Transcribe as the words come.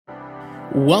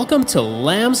Welcome to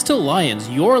Lambs to Lions.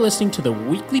 You're listening to the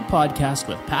weekly podcast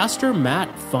with Pastor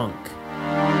Matt Funk.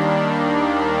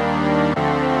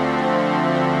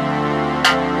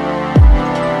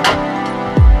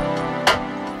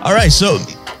 All right, so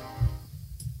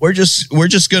we're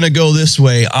just going to go this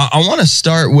way. I want to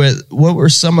start with what were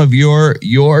some of your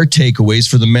takeaways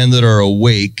for the men that are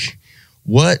awake.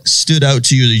 What stood out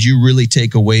to you that you really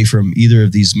take away from either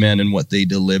of these men and what they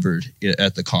delivered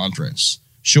at the conference?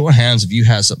 Show of hands if you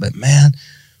had something. Man,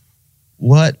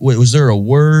 what was there a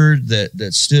word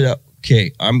that stood out?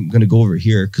 Okay, I'm going to go over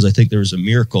here because I think there was a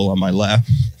miracle on my left.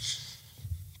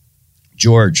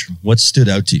 George, what stood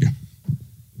out to you?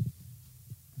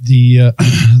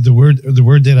 The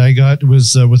word that I got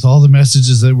was with all the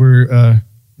messages that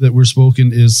were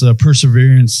spoken is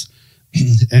perseverance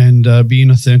and being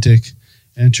authentic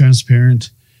and transparent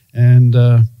and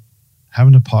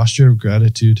having a posture of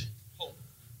gratitude.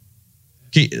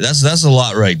 Okay, that's a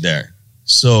lot right there.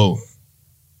 So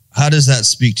how does that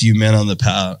speak to you men on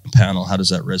the panel? How does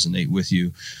that resonate with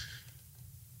you?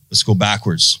 Let's go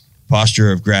backwards.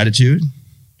 Posture of gratitude.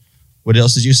 What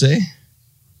else did you say?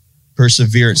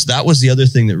 Perseverance. That was the other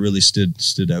thing that really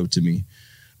stood out to me.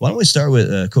 Why don't we start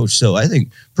with Coach So? I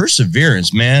think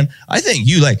perseverance, man. I think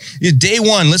you day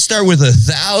one, let's start with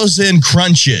 1,000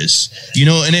 crunches,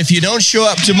 and if you don't show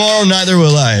up tomorrow, neither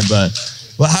will I.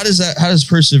 But how does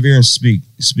perseverance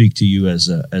speak to you as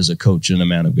a coach and a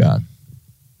man of God?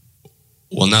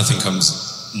 Well, nothing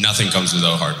comes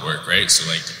without hard work, right?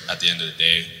 So at the end of the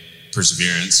day,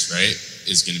 perseverance, right,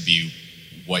 is going to be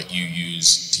what you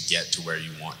use to get to where you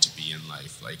want to be in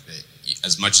life.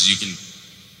 As much as you can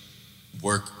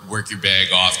work your bag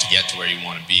off to get to where you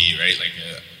want to be, right?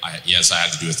 I had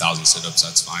to do 1,000 sit-ups,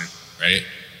 that's fine, right?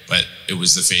 But it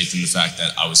was the faith in the fact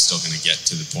that I was still going to get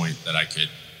to the point that I could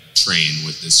train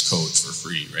with this coach for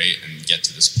free, right? And get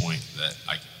to this point that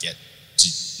I could get to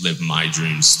live my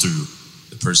dreams through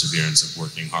the perseverance of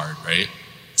working hard, right?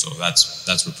 So that's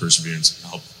what perseverance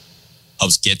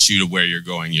helps get you to where you're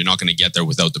going. You're not going to get there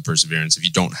without the perseverance. If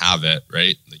you don't have it,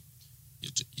 right? You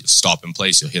stop in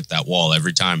place, you'll hit that wall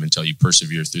every time until you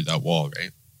persevere through that wall,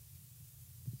 right?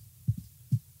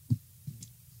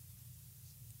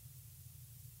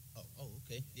 Oh,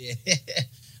 okay. Yeah.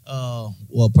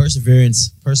 Well,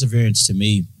 perseverance to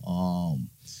me, I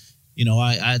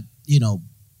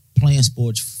playing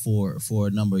sports for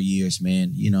a number of years,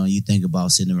 man, you think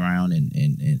about sitting around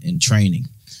and training,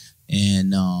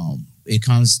 and it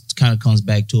kind of comes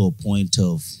back to a point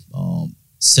of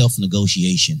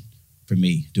self-negotiation for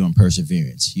me during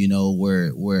perseverance,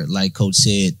 where like Coach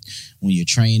said, when you're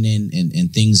training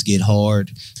and things get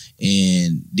hard,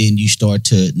 and then you start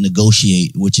to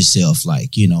negotiate with yourself,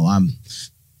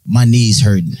 my knees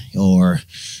hurting, or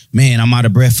man, I'm out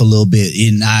of breath a little bit,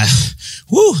 and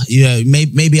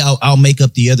maybe I'll make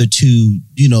up the other two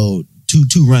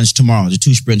runs tomorrow, the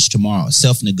 2 sprints tomorrow.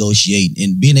 Self-negotiate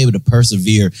and being able to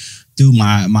persevere through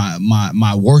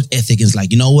my work ethic is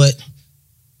you know what?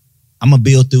 I'm going to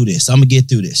build through this. I'm going to get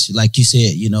through this. Like you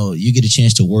said, you get a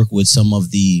chance to work with some of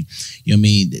the,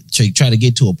 to try to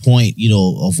get to a point,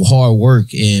 of hard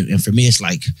work. And for me, it's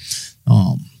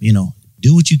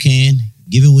do what you can,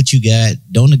 give it what you got.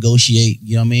 Don't negotiate.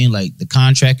 The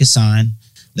contract is signed.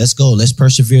 Let's go. Let's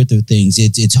persevere through things.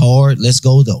 It's hard. Let's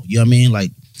go though.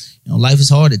 Life is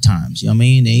hard at times. They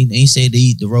ain't say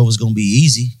the road was going to be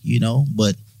easy,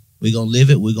 but we're going to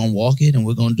live it. We're going to walk it, and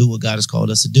we're going to do what God has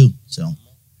called us to do. So,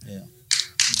 yeah.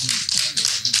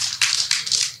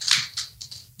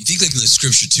 You think in the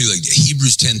scripture too,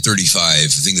 Hebrews 10:35, I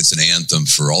think that's an anthem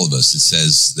for all of us. It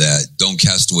says that don't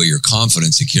cast away your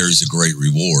confidence. It carries a great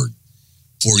reward.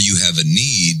 For you have a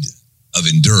need of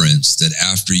endurance that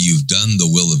after you've done the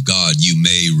will of God, you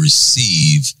may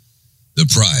receive the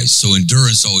prize. So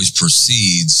endurance always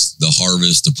precedes the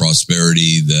harvest, the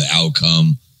prosperity, the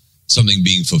outcome, something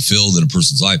being fulfilled in a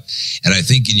person's life. And I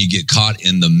think when you get caught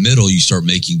in the middle, you start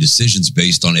making decisions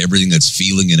based on everything that's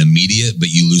feeling and immediate, but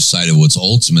you lose sight of what's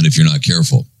ultimate if you're not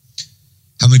careful.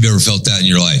 How many of you ever felt that in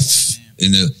your life?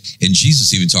 And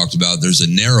Jesus even talked about there's a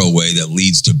narrow way that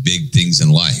leads to big things in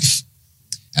life,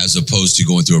 as opposed to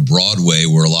going through a broad way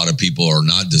where a lot of people are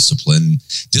not disciplined.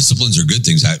 Disciplines are good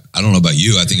things. I don't know about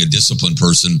you. I think a disciplined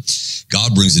person,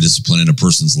 God brings a discipline in a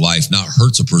person's life, not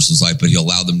hurts a person's life, but he'll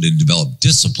allow them to develop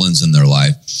disciplines in their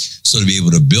life. So to be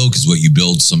able to build, because what you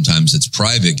build, sometimes it's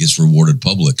private, gets rewarded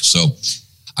public. So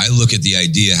I look at the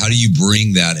idea, how do you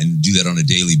bring that and do that on a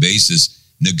daily basis?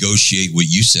 Negotiate what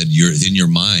you said, you're in your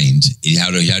mind.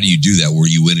 How do you do that where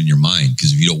you win in your mind?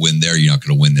 Because if you don't win there, you're not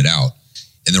going to win it out.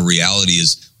 And the reality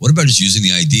is, what about just using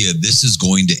the idea, this is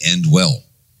going to end well?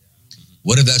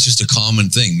 What if that's just a common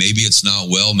thing? Maybe it's not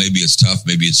well, maybe it's tough,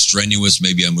 maybe it's strenuous,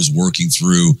 maybe I was working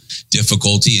through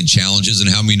difficulty and challenges. And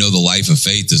how many know the life of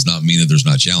faith does not mean that there's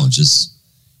not challenges.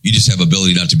 You just have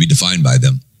ability not to be defined by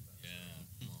them.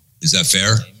 Is that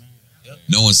fair?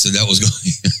 No one said that was going.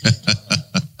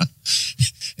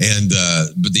 And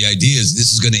but the idea is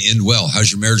this is going to end well.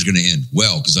 How's your marriage going to end?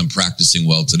 Well, because I'm practicing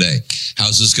well today.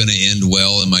 How's this going to end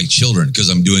well in my children? Because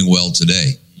I'm doing well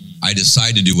today. I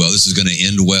decide to do well. This is going to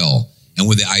end well. And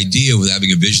with the idea, with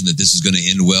having a vision that this is going to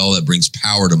end well, that brings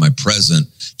power to my present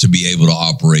to be able to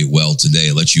operate well today.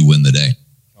 It lets you win the day.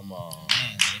 Come on.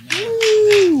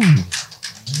 Woo.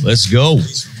 Let's go.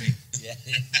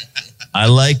 I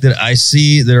like that. I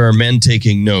see there are men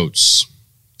taking notes.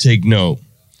 Take note.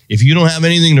 If you don't have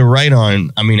anything to write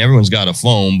on, I mean, everyone's got a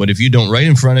phone, but if you don't, right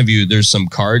in front of you, there's some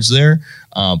cards there.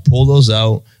 Pull those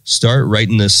out. Start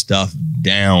writing this stuff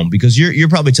down, because you're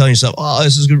probably telling yourself, oh,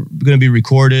 this is going to be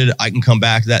recorded. I can come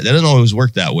back. That doesn't always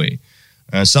work that way.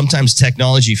 Sometimes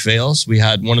technology fails. We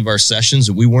had one of our sessions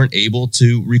that we weren't able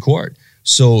to record.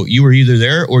 So you were either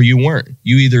there or you weren't.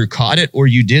 You either caught it or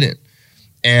you didn't.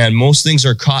 And most things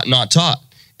are caught, not taught.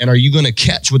 And are you going to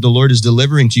catch what the Lord is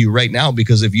delivering to you right now?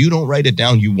 Because if you don't write it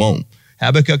down, you won't.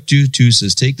 Habakkuk 2:2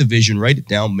 says, take the vision, write it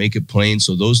down, make it plain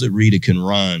so those that read it can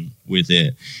run with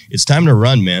it. It's time to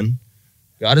run, man.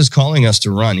 God is calling us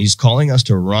to run. He's calling us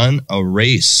to run a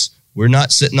race. We're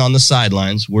not sitting on the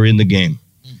sidelines. We're in the game.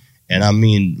 And I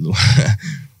mean,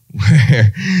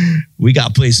 we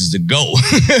got places to go.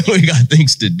 We got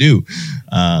things to do.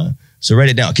 So write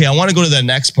it down. Okay, I want to go to the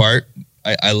next part.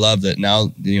 I love that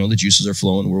now, the juices are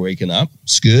flowing. We're waking up.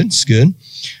 It's good. It's good.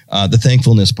 The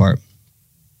thankfulness part.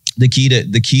 The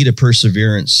key to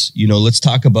perseverance. Let's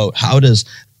talk about how does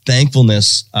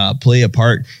thankfulness play a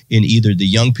part in either the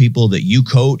young people that you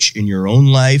coach in your own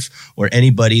life or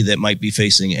anybody that might be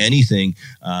facing anything,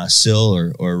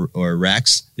 Syl or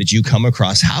Rex, that you come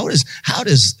across. How does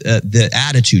the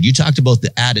attitude, you talked about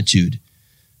the attitude.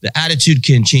 The attitude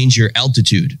can change your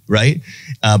altitude, right?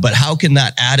 But how can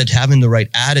that having the right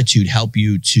attitude help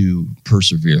you to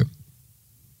persevere?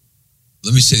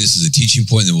 Let me say this as a teaching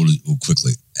point, and then we'll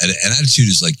quickly. An attitude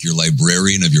is like your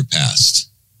librarian of your past.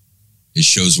 It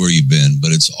shows where you've been,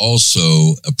 but it's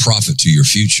also a prophet to your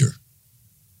future,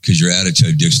 because your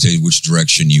attitude dictates which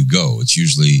direction you go. It's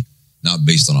usually not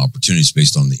based on opportunities,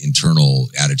 based on the internal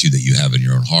attitude that you have in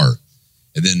your own heart.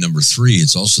 And then number 3,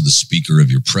 it's also the speaker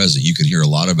of your present. You can hear a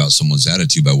lot about someone's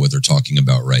attitude by what they're talking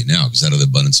about right now, because out of the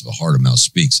abundance of the heart, a mouth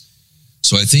speaks.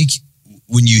 So I think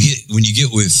when you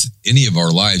get with any of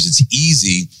our lives, it's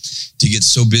easy to get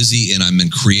so busy, and I'm in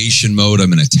creation mode,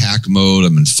 I'm in attack mode,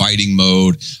 I'm in fighting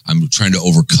mode, I'm trying to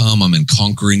overcome, I'm in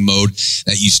conquering mode,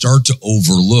 that you start to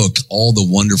overlook all the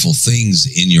wonderful things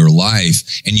in your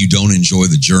life and you don't enjoy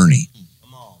the journey.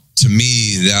 To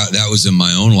me, that was in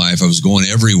my own life. I was going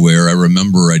everywhere. I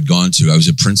remember I was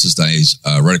at Princess Diana's,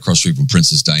 right across the street from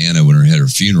Princess Diana when had her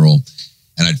funeral,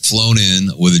 and I'd flown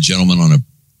in with a gentleman on a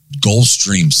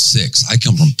Gulfstream 6. I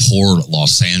come from poor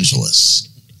Los Angeles.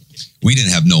 We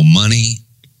didn't have no money,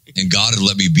 and God had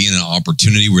let me be in an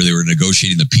opportunity where they were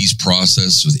negotiating the peace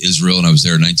process with Israel, and I was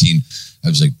there in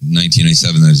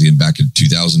 1997, then I was getting back in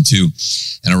 2002,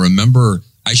 and I remember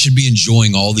I should be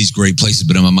enjoying all these great places,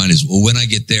 but in my mind is, well, when I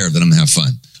get there, then I'm going to have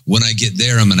fun. When I get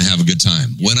there, I'm going to have a good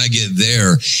time. When I get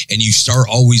there, and you start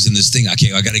always in this thing,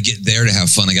 okay, I got to get there to have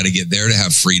fun. I got to get there to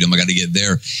have freedom. I got to get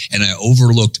there. And I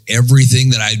overlooked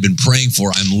everything that I'd been praying for.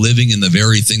 I'm living in the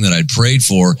very thing that I'd prayed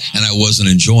for, and I wasn't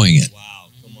enjoying it. Wow,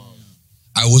 come on.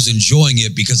 I was enjoying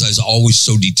it because I was always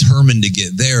so determined to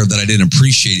get there that I didn't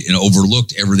appreciate it and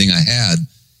overlooked everything I had.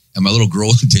 And my little girl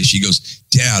one day, she goes,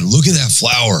 Dad, look at that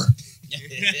flower.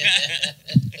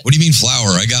 What do you mean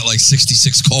flower? I got like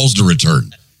 66 calls to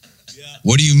return.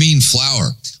 What do you mean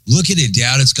flower? Look at it,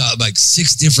 Dad. It's got like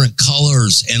 6 different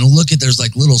colors, and there's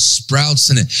like little sprouts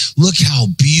in it. Look how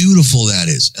beautiful that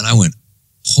is. And I went,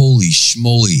 holy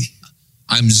schmoly.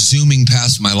 I'm zooming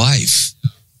past my life.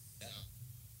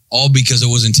 All because I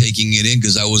wasn't taking it in,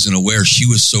 because I wasn't aware. She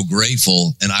was so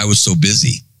grateful and I was so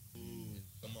busy.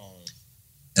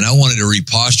 And I wanted to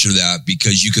reposture that,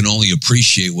 because you can only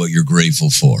appreciate what you're grateful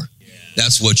for. Yeah.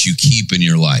 That's what you keep in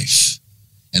your life.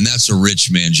 And that's a rich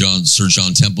man. Sir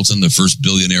John Templeton, the first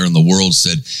billionaire in the world,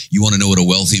 said, you want to know what a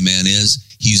wealthy man is?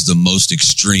 He's the most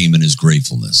extreme in his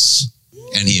gratefulness.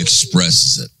 And he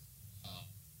expresses it.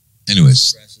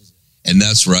 Anyways, and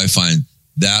that's where I find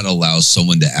that allows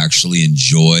someone to actually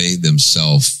enjoy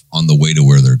themselves on the way to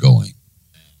where they're going.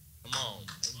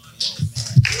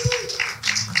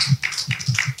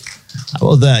 How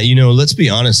about that? Let's be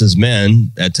honest, as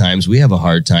men, at times we have a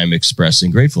hard time expressing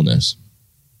gratefulness.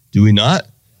 Do we not?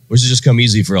 which has just come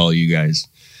easy for all of you guys,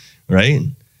 right?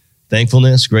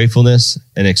 Thankfulness, gratefulness,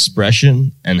 and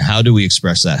expression. And how do we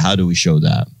express that? How do we show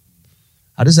that?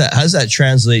 How does that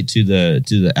translate to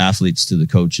the athletes, to the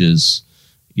coaches?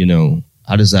 You know,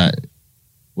 how does that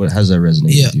resonate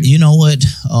with you? You know what?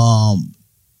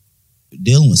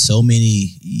 Dealing with so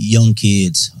many young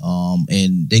kids,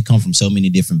 and they come from so many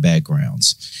different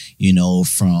backgrounds, you know,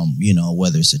 from, you know,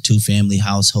 whether it's a 2-family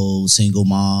household, single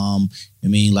mom, I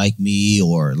mean, like me,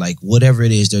 or like whatever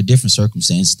it is, there are different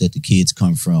circumstances that the kids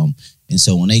come from. And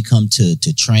so when they come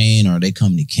to train or they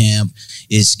come to camp,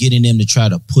 it's getting them to try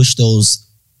to push those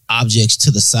objects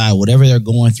to the side, whatever they're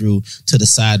going through, to the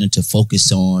side, and to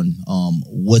focus on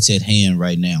what's at hand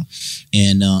right now.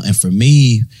 And for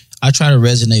me, I try to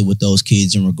resonate with those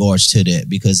kids in regards to that,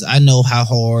 because I know how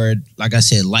hard, like I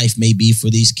said, life may be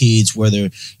for these kids, whether,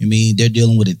 I mean, they're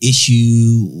dealing with an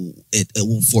issue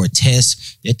for a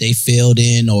test that they failed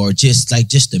in, or just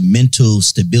the mental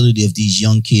stability of these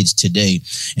young kids today.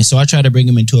 And so I try to bring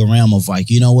them into a realm of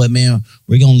like, you know what, man,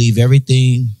 we're going to leave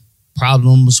everything,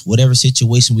 problems, whatever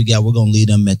situation we got, we're going to leave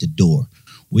them at the door.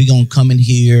 We're going to come in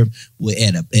here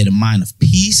at a mind of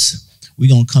peace. We're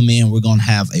going to come in, we're going to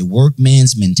have a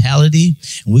workman's mentality,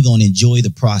 and we're going to enjoy the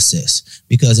process.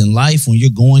 Because in life, when you're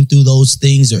going through those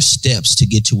things, there are steps to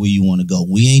get to where you want to go.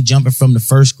 We ain't jumping from the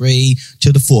 1st grade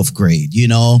to the 4th grade, you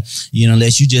know,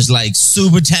 unless you just like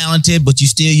super talented, but you're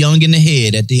still young in the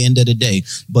head at the end of the day.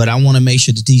 But I want to make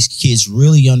sure that these kids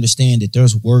really understand that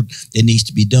there's work that needs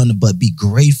to be done, but be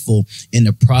grateful in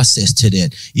the process to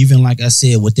that. Even like I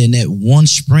said, within that one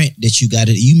sprint that you got,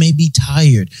 you may be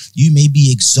tired, you may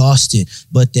be exhausted,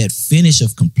 but that finish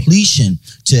of completion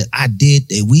to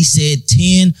we said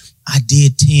 10, I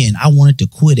did 10. I wanted to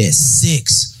quit at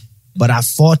 6, but I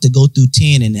fought to go through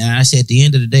 10. And I said, at the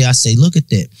end of the day, I say, look at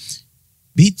that.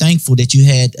 Be thankful that you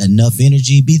had enough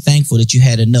energy. Be thankful that you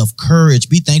had enough courage.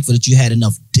 Be thankful that you had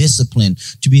enough discipline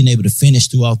to being able to finish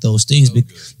throughout those things.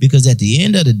 Because at the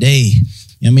end of the day,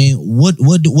 I mean, what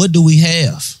do we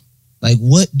have? Like,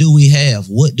 what do we have?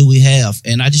 What do we have?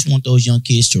 And I just want those young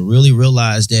kids to really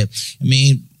realize that, I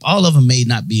mean, all of them may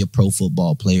not be a pro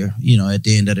football player, you know, at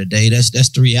the end of the day. That's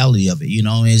the reality of it, you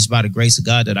know. And it's by the grace of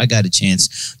God that I got a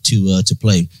chance to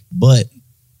play. But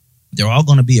they're all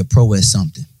going to be a pro at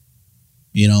something.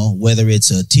 You know, whether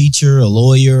it's a teacher, a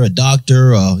lawyer, a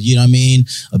doctor, or, you know what I mean,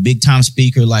 a big-time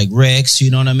speaker like Rex, you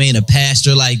know what I mean, a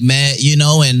pastor like Matt, you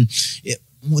know, and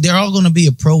they're all going to be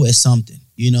a pro at something.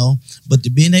 You know, but to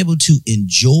being able to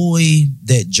enjoy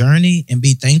that journey and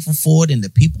be thankful for it and the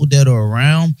people that are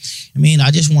around, I mean, I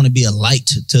just want to be a light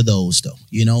to those, though,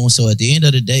 you know. So at the end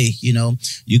of the day, you know,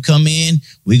 you come in,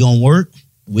 we're going to work,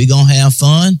 we're going to have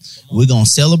fun, we're going to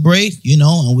celebrate, you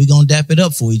know, and we're going to dap it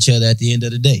up for each other at the end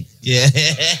of the day. Yeah. Dap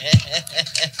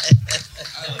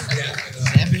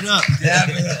it up. Dap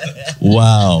it up.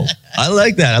 Wow. I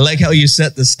like that. I like how you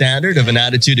set the standard of an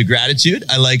attitude of gratitude.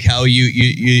 I like how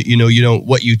you know,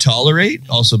 what you tolerate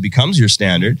also becomes your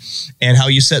standard, and how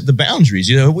you set the boundaries.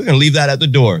 You know, we're going to leave that at the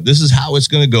door. This is how it's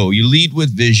going to go. You lead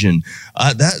with vision.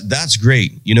 That's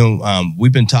great. You know,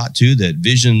 we've been taught too that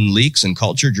vision leaks and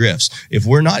culture drifts. If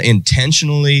we're not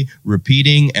intentionally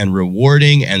repeating and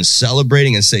rewarding and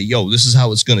celebrating and say, yo, this is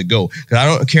how it's going to go. Because I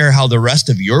don't care how the rest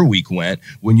of your week went.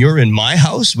 When you're in my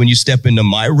house, when you step into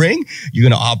my ring, you're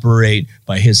going to operate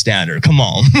by his standard. Come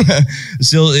on.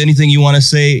 Still, anything you want to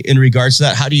say in regards to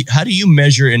that? How do you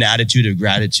measure an attitude of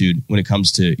gratitude when it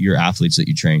comes to your athletes that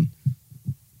you train?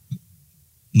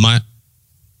 The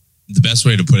best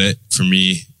way to put it for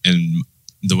me, and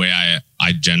the way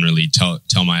I generally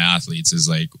tell my athletes, is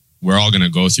like, we're all going to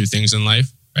go through things in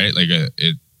life, right? Like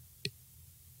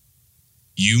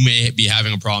you may be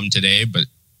having a problem today, but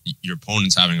your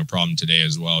opponent's having a problem today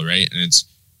as well, right? And it's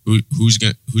who's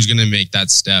gonna make that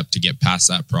step to get past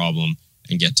that problem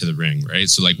and get to the ring, right?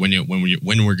 So like when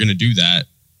we're gonna do that,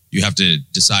 you have to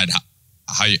decide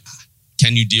how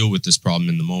can you deal with this problem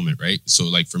in the moment, right? So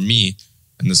like for me,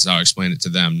 and this is how I explain it to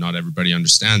them. Not everybody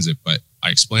understands it, but I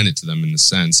explain it to them in the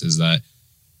sense is that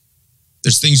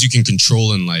there's things you can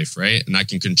control in life, right? And I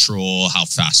can control how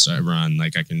fast I run.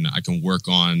 Like I can work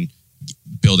on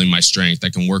building my strength. I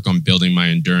can work on building my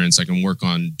endurance. I can work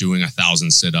on doing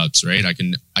 1,000 sit-ups, right? I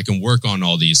can work on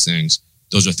all these things.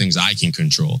 Those are things I can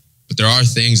control. But there are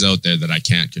things out there that I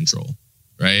can't control,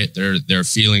 right? There are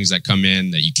feelings that come in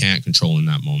that you can't control in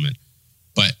that moment.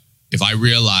 But if I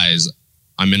realize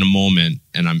I'm in a moment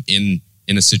and I'm in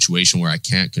a situation where I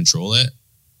can't control it,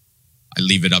 I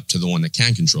leave it up to the one that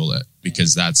can control it,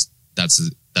 because that's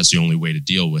the only way to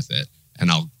deal with it. And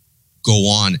I'll go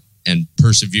on and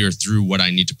persevere through what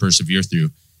I need to persevere through.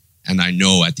 And I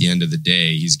know at the end of the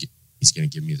day, he's going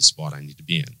to give me the spot I need to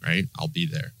be in, right? I'll be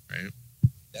there, right?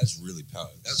 That's really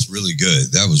powerful. That's really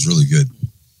good. That was really good.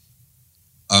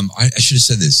 I should have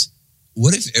said this.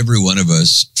 What if every one of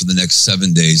us for the next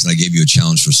 7 days, and I gave you a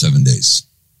challenge for 7 days?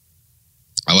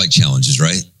 I like challenges,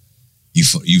 right? You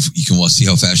can see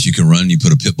how fast you can run. You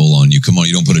put a pit bull on you. Come on,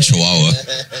 you don't put a chihuahua.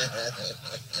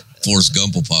 Forrest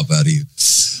Gump will pop out of you.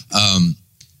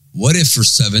 What if for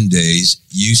 7 days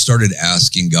you started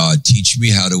asking God, teach me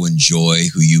how to enjoy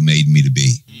who you made me to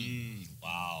be?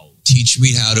 Wow. Teach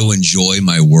me how to enjoy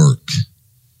my work.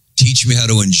 Teach me how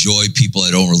to enjoy people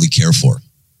I don't really care for.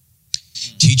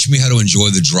 Teach me how to enjoy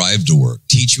the drive to work.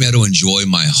 Teach me how to enjoy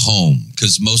my home,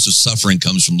 because most of suffering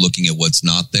comes from looking at what's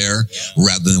not there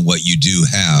rather than what you do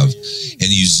have, and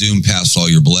you zoom past all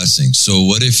your blessings. So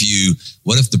what if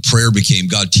the prayer became,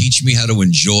 God, teach me how to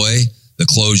enjoy the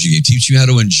clothes you gave. Teach me how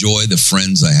to enjoy the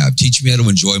friends I have. Teach me how to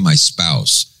enjoy my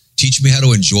spouse. Teach me how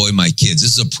to enjoy my kids.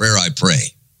 This is a prayer I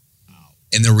pray.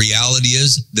 And the reality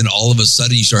is, then all of a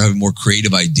sudden you start having more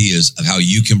creative ideas of how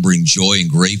you can bring joy and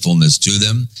gratefulness to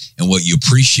them and what you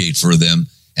appreciate for them.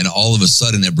 And all of a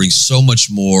sudden that brings so much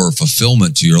more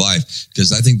fulfillment to your life.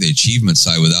 Because I think the achievement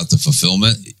side without the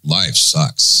fulfillment, life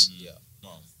sucks. Yeah.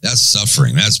 That's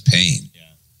suffering. That's pain. Yeah.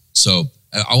 So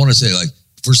I want to say, like,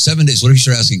 for 7 days, what if you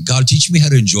start asking, God, teach me how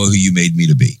to enjoy who you made me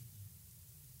to be?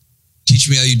 Teach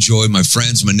me how you enjoy my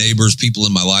friends, my neighbors, people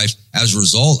in my life. As a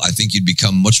result, I think you'd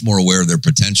become much more aware of their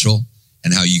potential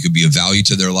and how you could be of value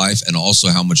to their life, and also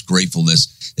how much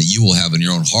gratefulness that you will have in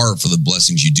your own heart for the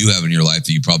blessings you do have in your life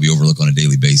that you probably overlook on a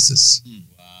daily basis.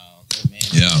 Wow. Amen.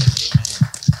 Yeah.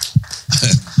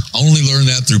 I only learned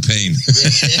that through pain.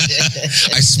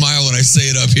 I smile when I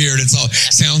say it up here, and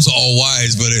sounds all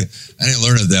wise, but I didn't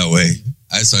learn it that way.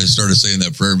 So I started saying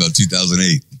that prayer about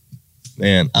 2008.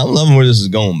 Man, I'm loving where this is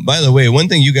going. By the way, one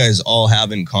thing you guys all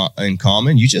have in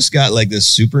common, you just got like this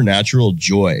supernatural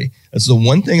joy. That's the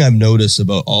one thing I've noticed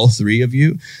about all three of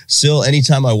you. Still,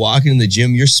 anytime I walk in the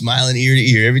gym, you're smiling ear to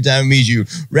ear. Every time I meet you,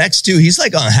 Rex too, he's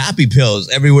like on happy pills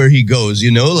everywhere he goes,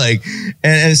 like,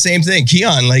 and the same thing,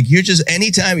 Keon, like you're just,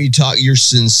 anytime you talk, you're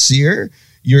sincere.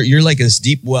 You're like this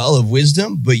deep well of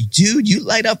wisdom, but dude, you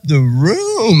light up the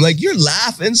room. Like you're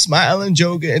laughing, smiling,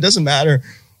 joking. It doesn't matter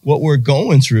what we're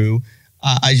going through.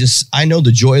 I know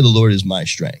the joy of the Lord is my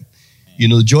strength.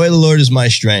 The joy of the Lord is my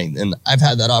strength. And I've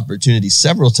had that opportunity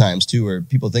several times too, where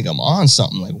people think I'm on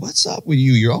something, like, what's up with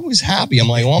you? You're always happy. I'm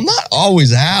like, well, I'm not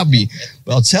always happy,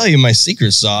 but I'll tell you, my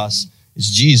secret sauce is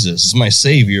Jesus. It's my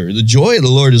savior. The joy of the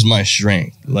Lord is my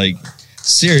strength. Like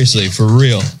seriously, for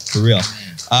real.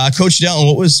 Coach Dalton,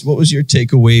 what was your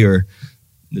takeaway or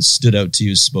that stood out to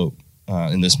you spoke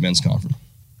in this men's conference?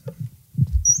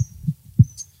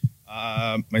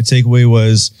 My takeaway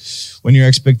was, when your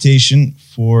expectation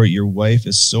for your wife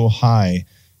is so high,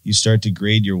 you start to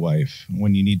grade your wife.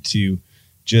 When you need to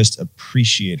just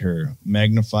appreciate her,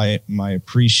 magnify my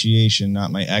appreciation,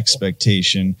 not my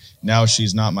expectation. Now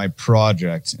she's not my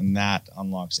project, and that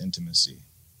unlocks intimacy.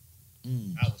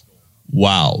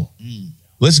 Wow.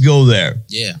 Let's go there.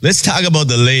 Yeah. Let's talk about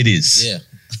the ladies. Yeah.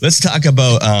 Let's talk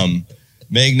about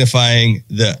magnifying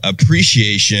the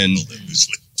appreciation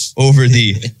over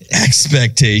the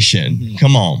expectation.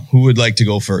 Come on, who would like to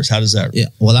go first? How does that? Yeah,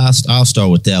 well, I'll start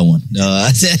with that one.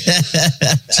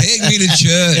 Take me to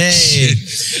church. Hey,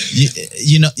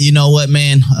 you know what,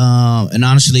 man? And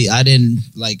honestly, I didn't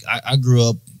like. I grew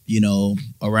up,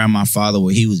 around my father,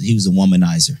 where he was a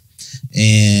womanizer,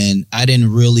 and I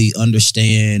didn't really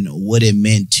understand what it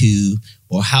meant to,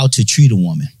 or how to treat a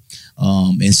woman.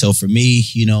 And so for me,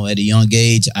 at a young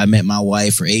age, I met my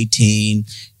wife for 18.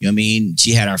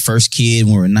 She had our first kid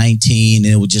when we were 19,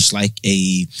 and it was just like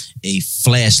a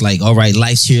flash, like, all right,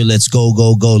 life's here. Let's go.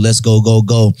 Let's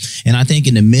go. And I think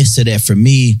in the midst of that, for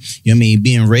me,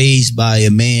 being raised by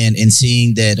a man and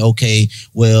seeing that, okay,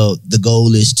 well, the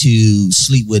goal is to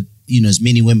sleep with, as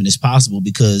many women as possible,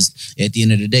 because at the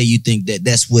end of the day, you think that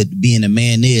that's what being a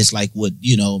man is, like what,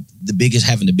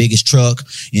 having the biggest truck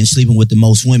and sleeping with the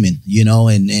most women,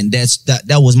 and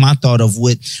that was my thought of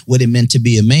what it meant to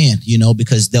be a man,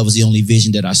 because that was the only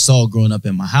vision that I saw growing up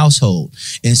in my household.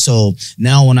 And so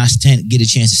now when I get a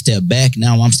chance to step back,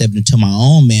 now I'm stepping into my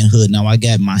own manhood. Now I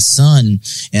got my son,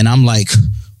 and I'm like,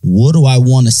 what do I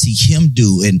want to see him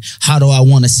do? And how do I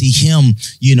want to see him,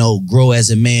 grow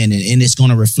as a man? And it's going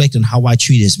to reflect on how I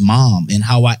treat his mom and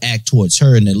how I act towards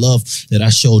her and the love that I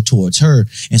show towards her.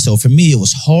 And so for me, it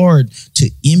was hard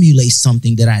to emulate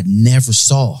something that I never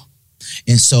saw.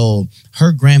 And so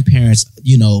her grandparents,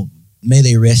 may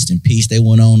they rest in peace. They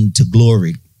went on to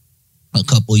glory. a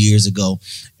couple years ago,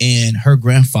 and her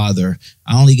grandfather,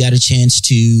 I only got a chance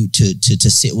to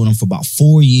sit with him for about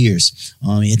 4 years.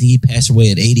 I think he passed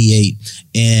away at 88,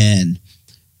 and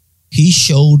he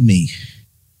showed me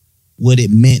what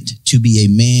it meant to be a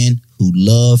man who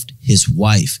loved his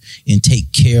wife and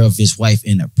take care of his wife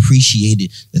and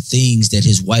appreciated the things that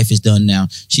his wife has done now.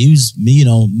 She was,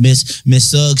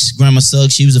 Miss Suggs, Grandma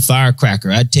Suggs, she was a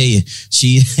firecracker. I tell you,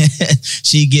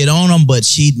 she'd get on them, but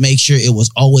she'd make sure it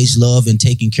was always love and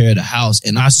taking care of the house.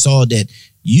 And I saw that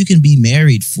you can be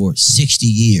married for 60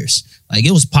 years. Like,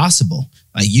 it was possible.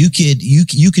 Like, you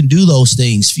can do those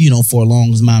things, for a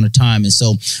long amount of time. And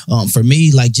so, for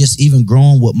me, like, just even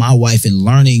growing with my wife and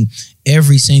learning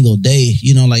every single day,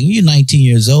 like, you're 19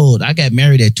 years old. I got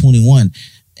married at 21.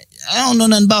 I don't know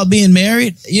nothing about being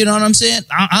married. You know what I'm saying?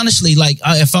 Honestly, like,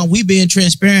 we being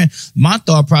transparent, my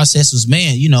thought process was,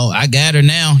 man, I got her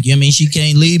now. You know what I mean? She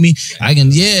can't leave me. I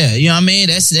can, you know what I mean?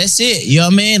 That's it. You know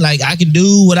what I mean? Like, I can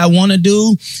do what I want to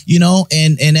do,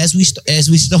 and as we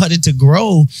started to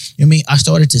grow, I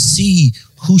started to see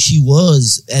who she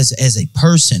was as a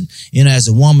person, as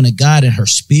a woman of God and her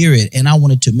spirit. And I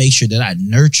wanted to make sure that I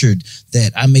nurtured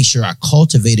that. I make sure I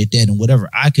cultivated that and whatever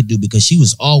I could do, because she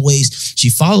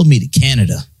followed me to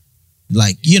Canada.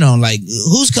 Like,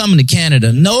 who's coming to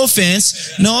Canada? No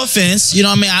offense. You know what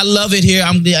I mean? I love it here.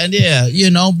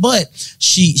 But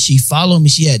she followed me.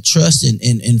 She had trust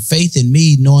and faith in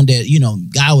me, knowing that,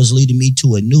 God was leading me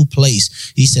to a new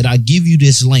place. He said, I'll give you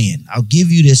this land.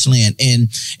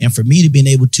 And for me to be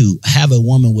able to have a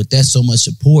woman with that so much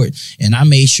support, and I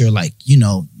made sure, like,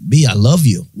 B, I love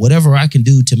you. Whatever I can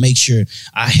do to make sure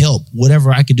I help,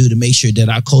 whatever I can do to make sure that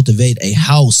I cultivate a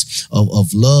house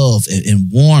of love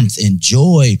and warmth and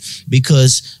joy,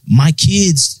 because my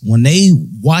kids, when they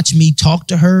watch me talk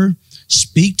to her,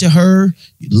 speak to her,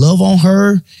 love on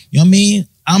her, you know what I mean?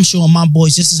 I'm showing my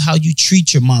boys, this is how you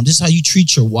treat your mom. This is how you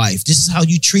treat your wife. This is how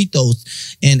you treat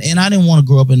those. And I didn't want to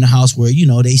grow up in a house where,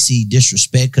 they see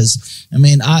disrespect. Because,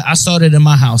 I started in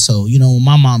my household, when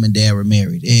my mom and dad were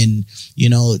married. And,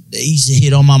 they used to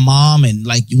hit on my mom. And,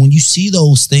 like, when you see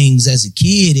those things as a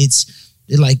kid,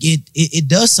 it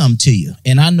does something to you.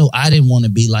 And I know I didn't want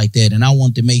to be like that. And I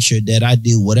want to make sure that I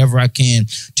do whatever I can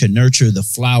to nurture the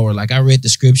flower. Like, I read the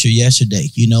scripture yesterday,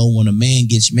 when a man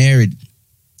gets married,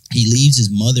 he leaves his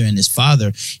mother and his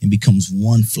father and becomes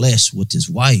one flesh with his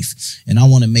wife. And I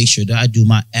want to make sure that I do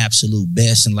my absolute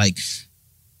best and, like,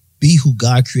 be who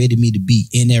God created me to be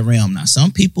in that realm. Now,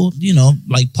 some people,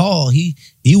 like Paul, he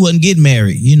wasn't getting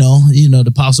married, the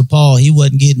Apostle Paul, he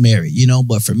wasn't getting married,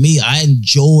 but for me, I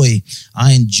enjoy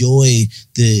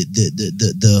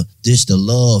the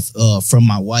love from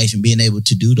my wife and being able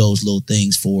to do those little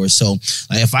things for her. So,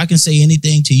 like, if I can say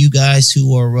anything to you guys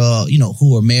who are,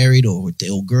 who are married or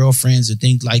girlfriends or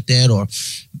things like that, or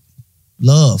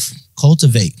love,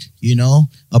 cultivate,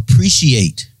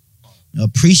 appreciate,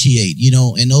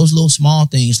 and those little small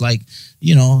things, like,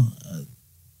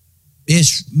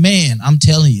 I'm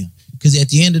telling you, because at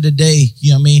the end of the day,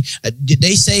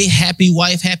 they say happy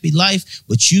wife, happy life,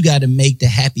 but you got to make the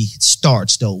happy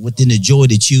starts, though, within the joy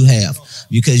that you have,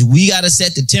 because we got to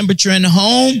set the temperature in the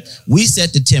home. We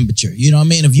set the temperature. You know what I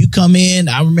mean? If you come in,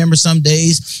 I remember some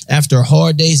days after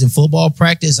hard days in football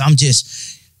practice, I'm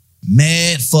just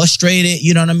mad, frustrated,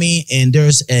 you know what I mean? And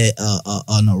there's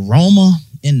an aroma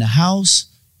in the house,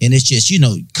 and it's just,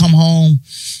 come home,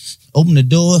 open the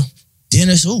door,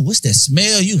 dinner. Oh, what's that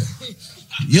smell? You know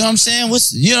what I'm saying?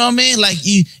 You know what I mean? Like,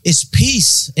 it's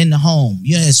peace in the home.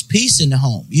 Yeah, it's peace in the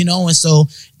home. And so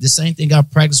the same thing I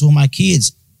practice with my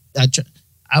kids.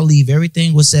 I leave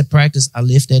everything with that practice. I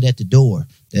lift that at the door.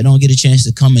 They don't get a chance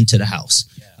to come into the house.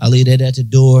 I leave that at the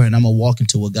door, and I'm gonna walk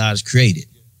into what God has created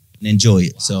and enjoy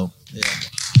it. So, yeah.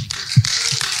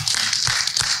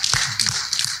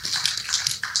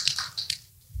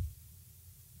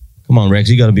 Come on, Rex,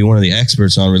 you got to be one of the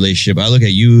experts on relationship. I look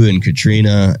at you and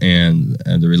Katrina and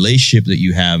the relationship that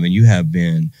you have, and you have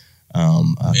been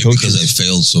because I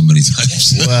failed so many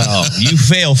times. Well, you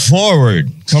fail forward.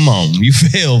 Come on, you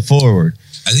fail forward.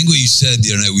 I think what you said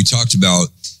the other night, we talked about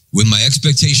when my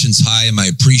expectation's high and my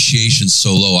appreciation's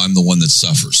so low, I'm the one that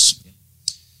suffers.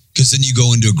 Because then you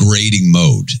go into a grading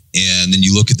mode, and then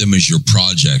you look at them as your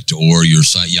project or your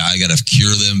site. Yeah, I got to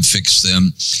cure them, fix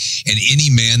them. And any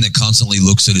man that constantly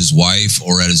looks at his wife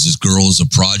or at his girl as a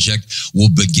project will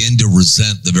begin to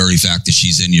resent the very fact that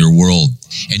she's in your world.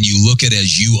 And you look at it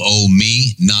as you owe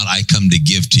me, not I come to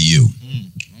give to you.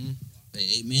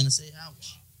 Amen. And say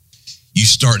ouch. You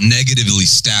start negatively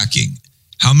stacking.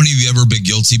 How many of you ever been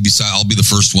guilty, besides, I'll be the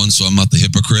first one, so I'm not the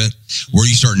hypocrite, where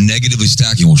you start negatively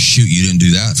stacking? Well, shoot, you didn't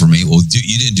do that for me. Well,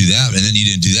 you didn't do that, and then you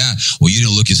didn't do that. Well, you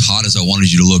didn't look as hot as I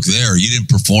wanted you to look there. You didn't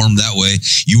perform that way.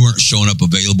 You weren't showing up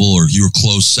available, or you were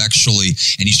close sexually,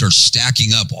 and you start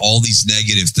stacking up all these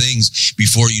negative things.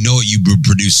 Before you know it, you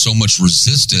produce so much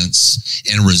resistance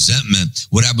and resentment.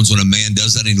 What happens when a man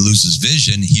does that and he loses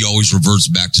vision? He always reverts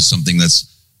back to something that's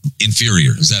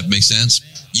inferior. Does that make sense?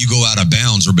 You go out of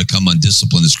bounds or become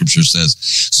undisciplined, the scripture says.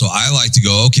 So I like to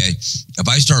go, okay, if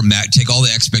I start take all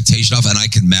the expectation off and I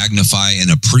can magnify and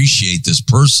appreciate this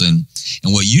person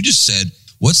and what you just said,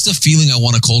 what's the feeling I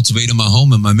want to cultivate in my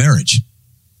home and my marriage?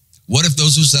 What if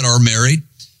those of us that are married,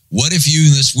 what if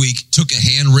you this week took a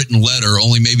handwritten letter,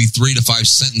 only maybe 3 to 5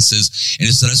 sentences, and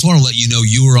it said, I just want to let you know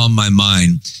you were on my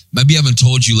mind. Maybe I haven't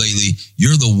told you lately,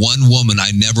 you're the one woman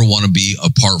I never want to be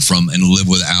apart from and live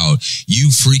without. You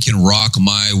freaking rock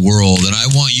my world. And I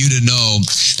want you to know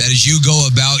that as you go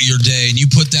about your day and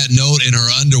you put that note in her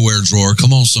underwear drawer,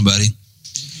 come on, somebody.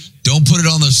 Don't put it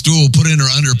on the stool, put it in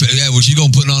her underpants. Yeah, well, she's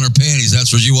going to put it on her panties.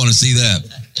 That's where you want to see that.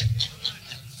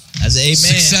 That's amen.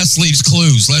 Success leaves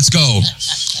clues. Let's go.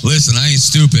 Listen, I ain't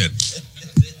stupid.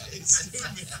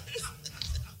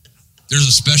 There's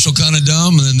a special kind of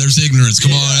dumb, and then there's ignorance.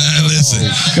 Come on, listen.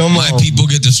 Come My on. people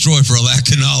get destroyed for a lack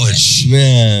of knowledge.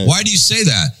 Man. Why do you say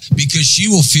that? Because she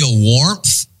will feel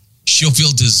warmth. She'll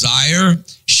feel desire.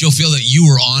 She'll feel that you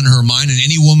are on her mind. And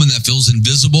any woman that feels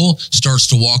invisible starts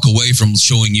to walk away from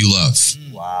showing you love.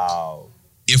 Wow.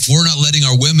 If we're not letting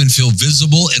our women feel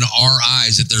visible in our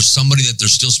eyes, that there's somebody that they're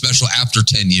still special after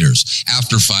 10 years,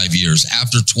 after 5 years,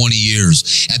 after 20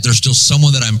 years, that there's still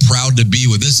someone that I'm proud to be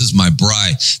with. This is my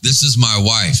bride. This is my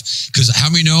wife. Because how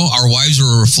many know our wives are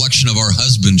a reflection of our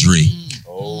husbandry?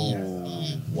 Oh,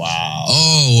 wow.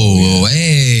 Oh,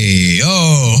 hey,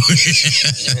 oh.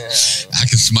 I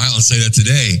can smile and say that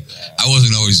today. I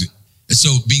wasn't always...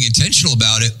 So being intentional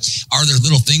about it, are there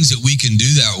little things that we can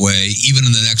do that way? Even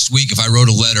in the next week, if I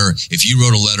wrote a letter, if you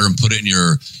wrote a letter and put it in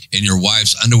your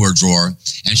wife's underwear drawer,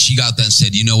 and she got that and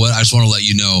said, you know what, I just want to let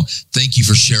you know, thank you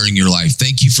for sharing your life.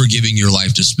 Thank you for giving your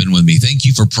life to spend with me. Thank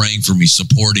you for praying for me,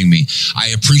 supporting me.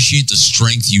 I appreciate the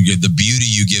strength you give, the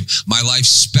beauty you give. My life's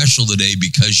special today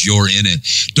because you're in it.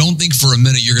 Don't think for a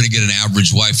minute you're going to get an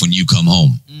average wife when you come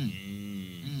home.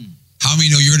 How many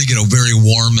know you're going to get a very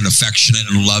warm and affectionate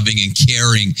and loving and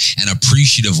caring and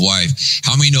appreciative wife?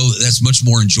 How many know that's much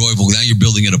more enjoyable? Now you're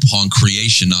building it upon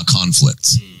creation, not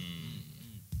conflict.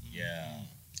 Yeah.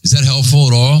 Is that helpful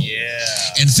at all? Yeah.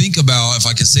 And think about, if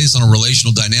I can say this on a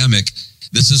relational dynamic,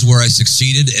 this is where I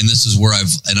succeeded and this is where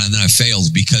then I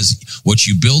failed, because what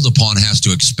you build upon has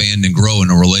to expand and grow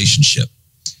in a relationship.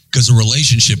 Because a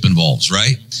relationship involves,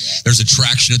 right? There's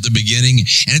attraction at the beginning.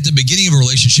 And at the beginning of a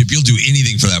relationship, you'll do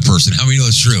anything for that person. How many know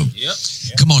it's true?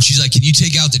 Yep. Come on, she's like, can you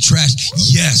take out the trash?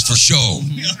 Yes, for sure.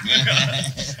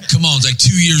 Come on, it's like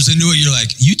 2 years into it, you're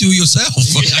like, you do yourself.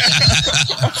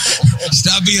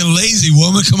 Stop being lazy,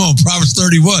 woman. Come on, Proverbs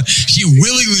 31. She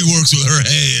willingly works with her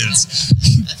hands.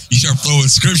 You start throwing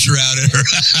scripture out at her.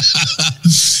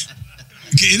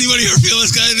 Anybody ever feel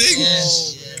this kind of thing?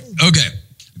 Okay.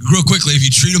 Real quickly, if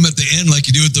you treat them at the end like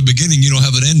you do at the beginning, you don't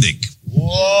have an ending.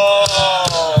 Whoa.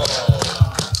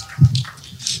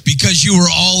 Because you were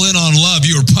all in on love.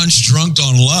 You were punch drunk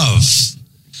on love.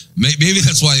 Maybe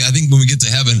that's why I think when we get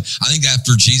to heaven, I think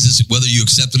after Jesus, whether you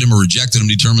accepted him or rejected him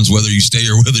determines whether you stay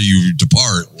or whether you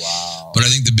depart. Wow. But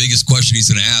I think the biggest question he's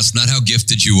going to ask, not how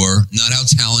gifted you were, not how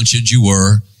talented you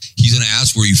were. He's going to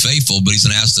ask, were you faithful? But he's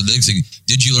going to ask the next thing,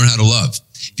 did you learn how to love?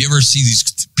 If you ever see these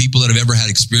people that have ever had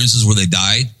experiences where they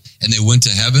died and they went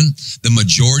to heaven, the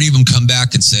majority of them come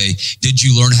back and say, did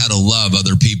you learn how to love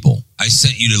other people? I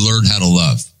sent you to learn how to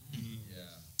love.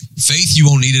 Faith, you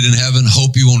won't need it in heaven.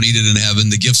 Hope, you won't need it in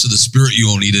heaven. The gifts of the Spirit, you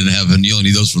won't need it in heaven. You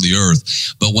only need those for the earth.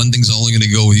 But one thing's only going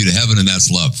to go with you to heaven, and that's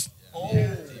love.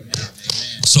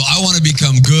 So I want to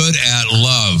become good at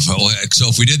love. So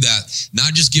if we did that,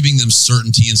 not just giving them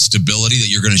certainty and stability that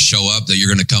you're going to show up, that you're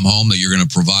going to come home, that you're going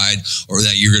to provide, or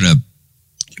that you're going to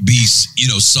be,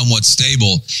 somewhat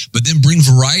stable, but then bring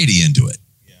variety into it.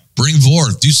 Yeah. Bring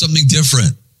forth, do something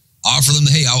different. Offer them,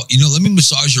 hey, let me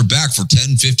massage your back for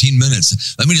 10, 15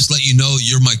 minutes. Let me just let you know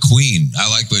you're my queen. I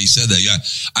like what you said that. Yeah,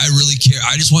 I really care.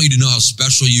 I just want you to know how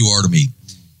special you are to me.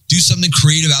 Do something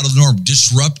creative out of the norm.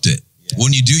 Disrupt it. Yeah.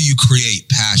 When you do, you create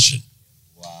passion.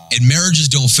 Wow. And marriages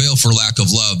don't fail for lack of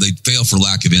love. They fail for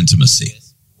lack of intimacy.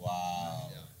 Wow.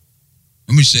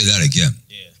 Let me say that again.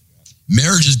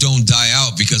 Marriages don't die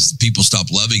out because people stop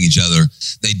loving each other.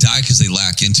 They die because they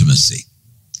lack intimacy.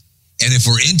 And if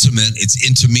we're intimate, it's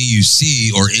into me you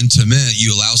see, or intimate,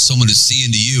 you allow someone to see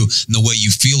into you and the way you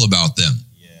feel about them.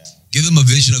 Give them a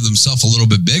vision of themselves a little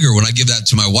bit bigger. When I give that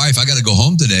to my wife, I got to go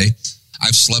home today.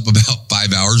 I've slept about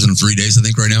 5 hours in 3 days, I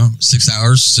think right now, 6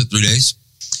 hours, 3 days.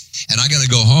 And I got to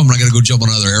go home and I got to go jump on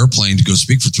another airplane to go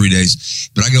speak for 3 days.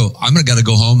 But I'm got to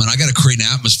go home and I got to create an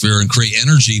atmosphere and create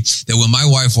energy that when my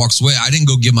wife walks away, I didn't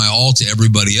go give my all to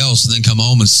everybody else and then come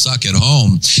home and suck at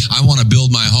home. I want to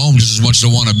build my home just as much as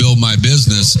I want to build my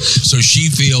business. So she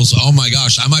feels, oh my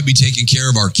gosh, I might be taking care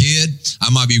of our kid. I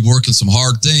might be working some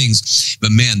hard things, but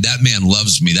man, that man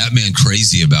loves me. That man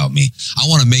crazy about me. I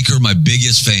want to make her my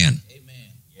biggest fan.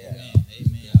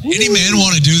 Any man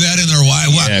want to do that in their wife?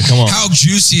 Yeah, come on. How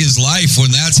juicy is life when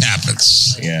that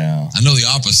happens? Yeah. I know the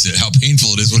opposite, how painful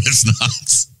it is when it's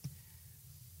not.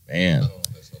 Man.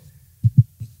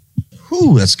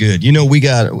 Whew, that's good. You know,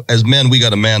 as men, we got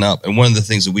to man up. And one of the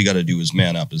things that we got to do is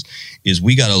man up is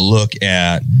we got to look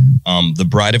at the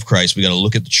bride of Christ. We got to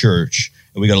look at the church,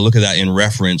 and we got to look at that in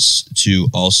reference to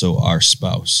also our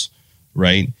spouse,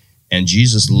 right? And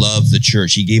Jesus loved the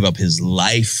church. He gave up his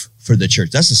life for the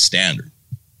church. That's the standard.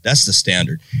 That's the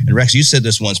standard. And Rex, you said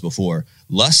this once before,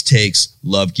 lust takes,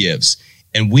 love gives.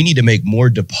 And we need to make more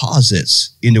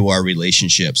deposits into our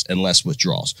relationships and less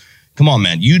withdrawals. Come on,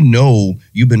 man. You know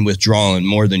you've been withdrawing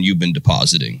more than you've been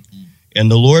depositing. And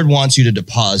the Lord wants you to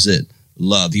deposit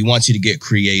love. He wants you to get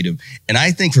creative. And I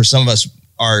think for some of us,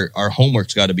 our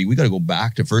homework's got to be, we got to go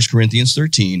back to 1 Corinthians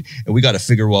 13, and we got to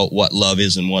figure out what love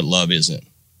is and what love isn't.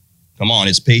 Come on,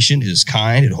 it's patient, it is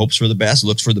kind, it hopes for the best,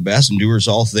 looks for the best, endures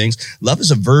all things. Love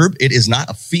is a verb, it is not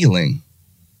a feeling.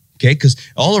 Okay, because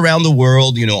all around the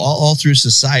world, you know, all through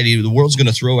society, the world's going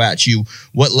to throw at you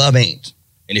what love ain't.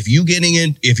 And if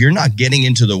you're not getting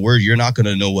into the word, you're not going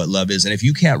to know what love is. And if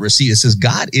you can't receive, it says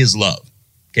God is love.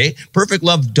 Okay, perfect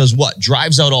love does what?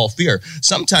 Drives out all fear.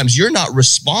 Sometimes you're not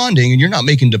responding and you're not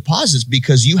making deposits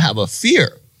because you have a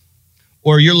fear.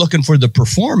 Or you're looking for the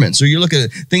performance, or you're looking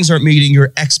at things aren't meeting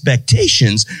your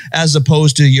expectations as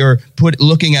opposed to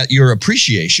looking at your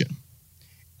appreciation.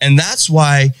 And that's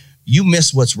why you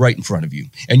miss what's right in front of you.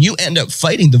 And you end up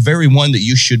fighting the very one that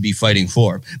you should be fighting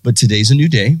for. But today's a new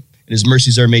day, and his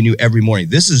mercies are made new every morning.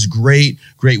 This is great,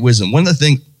 great wisdom. One of the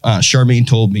things Charmaine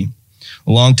told me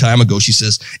a long time ago, she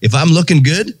says, if I'm looking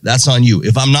good, that's on you.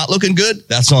 If I'm not looking good,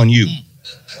 that's on you.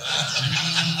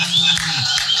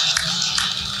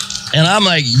 And I'm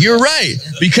like, you're right.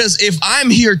 Because if I'm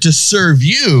here to serve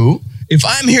you, and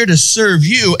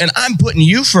I'm putting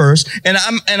you first, and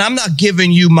I'm not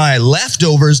giving you my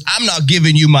leftovers, I'm not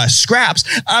giving you my scraps,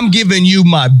 I'm giving you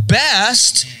my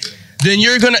best, then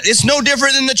it's no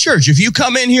different than the church. If you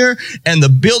come in here and the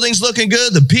building's looking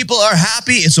good, the people are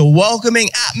happy, it's a welcoming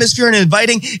atmosphere and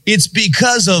inviting, it's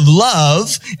because of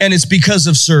love and it's because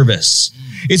of service.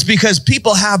 It's because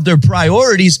people have their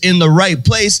priorities in the right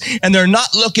place and they're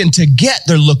not looking to get,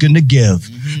 they're looking to give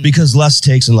because lust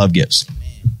takes and love gives.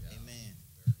 Amen.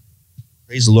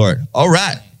 Praise the Lord. All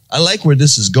right. I like where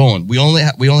this is going. We only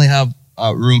have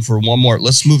room for one more.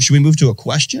 Should we move to a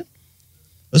question?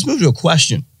 Let's move to a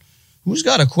question. Who's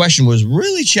got a question was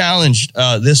really challenged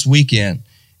this weekend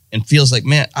and feels like,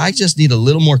 man, I just need a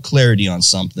little more clarity on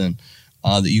something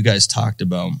that you guys talked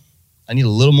about. I need a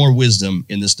little more wisdom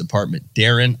in this department.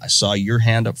 Darren, I saw your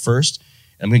hand up first.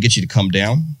 I'm going to get you to come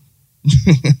down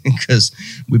because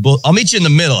I'll meet you in the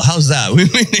middle. How's that?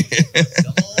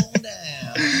 Come on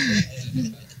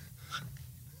down.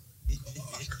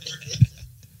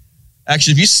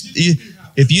 Actually,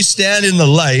 if you stand in the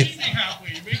light.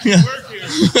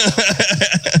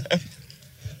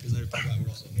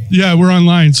 Yeah, we're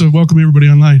online. So welcome everybody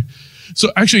online. So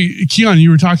actually, Keon, you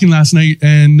were talking last night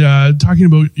and talking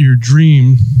about your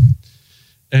dream,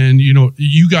 and you know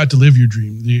you got to live your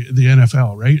dream, the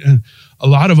NFL, right? And a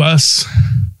lot of us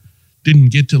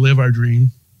didn't get to live our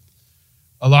dream.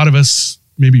 A lot of us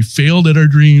maybe failed at our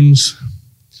dreams,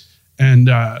 and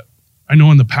I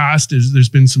know in the past there's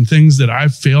been some things that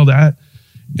I've failed at,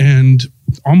 and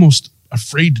almost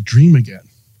afraid to dream again.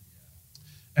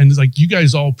 And it's like you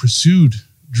guys all pursued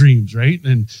dreams, right?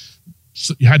 And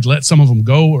so you had to let some of them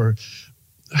go,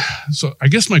 so I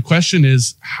guess my question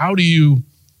is, how do you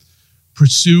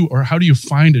pursue or how do you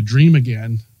find a dream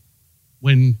again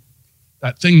when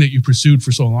that thing that you pursued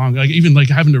for so long, like even like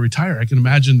having to retire, I can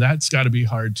imagine that's got to be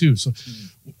hard too. So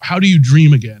how do you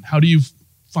dream again? How do you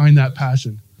find that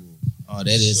passion? Oh,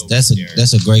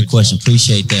 that's a great question.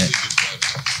 Appreciate that.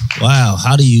 Wow.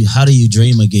 How do you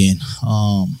dream again?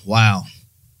 Wow.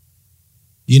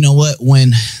 You know what?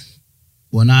 When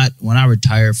I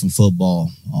retired from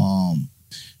football,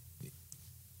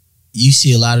 you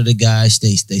see a lot of the guys,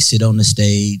 they sit on the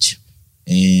stage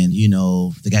and, you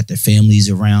know, they got their families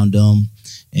around them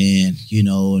and, you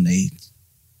know, and they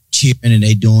cheering and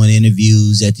they doing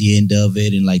interviews at the end of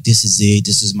it and like, this is it.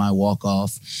 This is my walk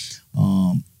off.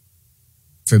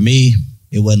 For me,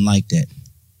 it wasn't like that.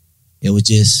 It was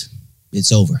just,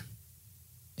 it's over.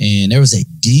 And there was a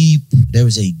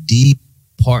deep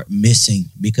part missing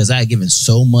because I had given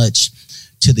so much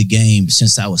to the game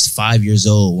since I was 5 years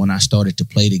old when I started to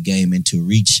play the game and to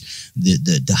reach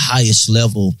the highest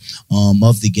level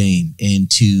of the game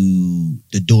and to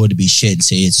the door to be shut and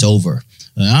say it's over.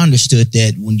 I understood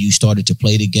that when you started to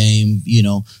play the game, you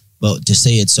know, but to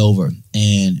say it's over.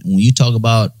 And when you talk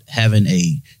about having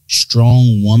a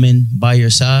strong woman by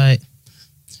your side,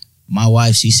 my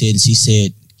wife, she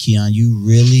said, Keon, you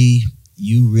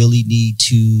really need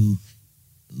to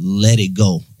let it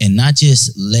go, and not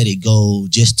just let it go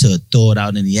just to throw it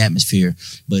out in the atmosphere,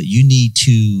 but you need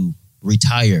to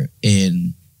retire.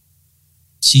 And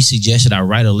she suggested I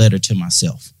write a letter to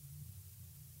myself.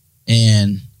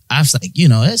 And I was like, you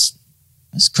know, that's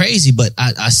crazy. But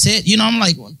I said, you know, I'm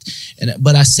like,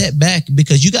 but I sat back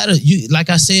because you like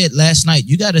I said last night,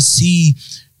 you got to see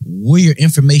where your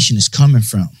information is coming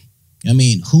from. I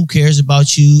mean, who cares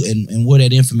about you and where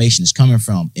that information is coming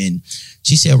from? And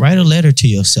she said, write a letter to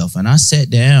yourself. And I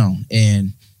sat down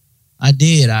and I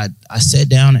did. I sat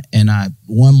down and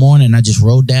one morning I just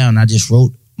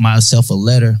wrote myself a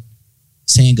letter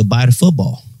saying goodbye to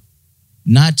football.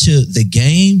 Not to the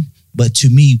game, but to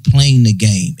me playing the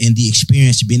game and the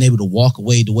experience of being able to walk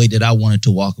away the way that I wanted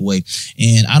to walk away.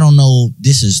 And I don't know,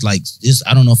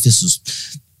 I don't know if this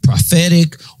was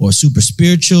prophetic or super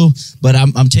spiritual, but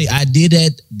I'm telling you, I did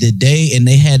that the day, and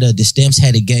they had the Stamps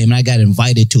had a game, and I got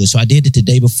invited to it. So I did it the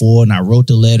day before, and I wrote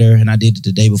the letter, and I did it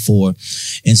the day before.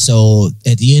 And so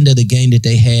at the end of the game that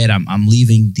they had, I'm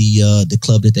leaving the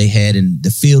club that they had, and the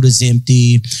field is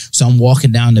empty. So I'm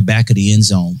walking down the back of the end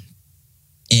zone,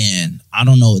 and I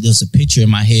don't know, there's a picture in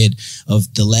my head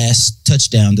of the last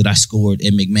touchdown that I scored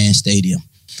at McMahon Stadium,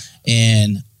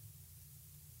 and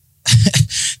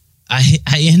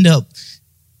I end up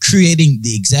creating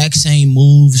the exact same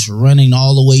moves, running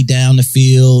all the way down the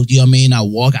field. You know what I mean?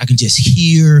 I can just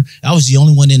hear, I was the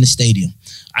only one in the stadium.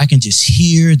 I can just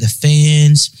hear the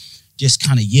fans just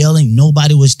kind of yelling.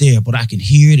 Nobody was there, but I can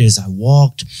hear it as I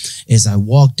walked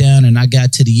down and I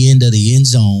got to the end of the end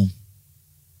zone.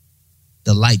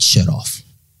 The lights shut off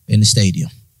in the stadium.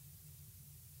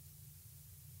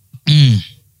 And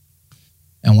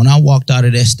when I walked out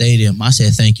of that stadium, I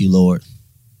said, thank you, Lord.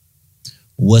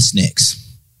 What's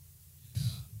next?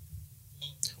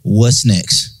 What's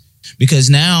next? Because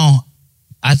now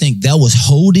I think that was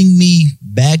holding me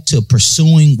back to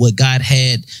pursuing what God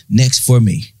had next for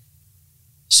me.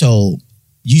 So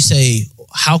you say,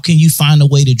 how can you find a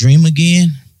way to dream again?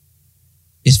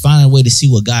 It's finding a way to see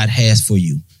what God has for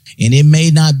you. And it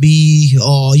may not be,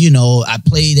 I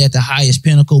played at the highest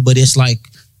pinnacle, but it's like,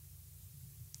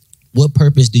 what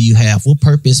purpose do you have? What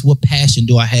purpose, what passion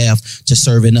do I have to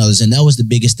serve in others? And that was the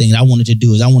biggest thing I wanted to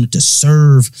do, is I wanted to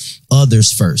serve others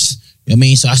first. You know what I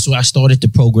mean? So I started the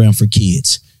program for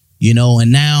kids,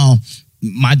 and now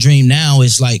my dream now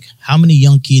is like, how many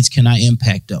young kids can I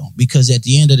impact though? Because at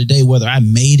the end of the day, whether I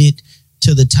made it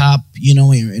to the top,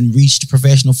 and reached the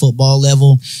professional football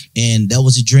level, and that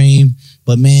was a dream,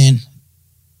 but man,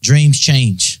 dreams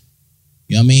change.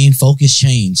 You know what I mean? Focus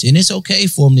change. And it's okay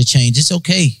for them to change. It's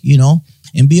okay,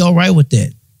 and be all right with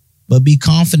that. But be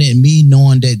confident in me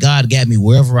knowing that God got me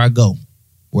wherever I go.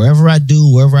 Wherever I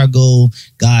do, wherever I go,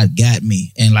 God got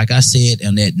me. And like I said,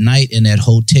 on that night in that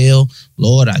hotel,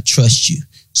 Lord, I trust you.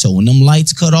 So when them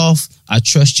lights cut off, I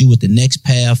trust you with the next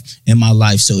path in my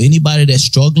life. So anybody that's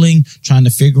struggling, trying to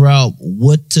figure out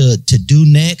what to do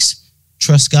next,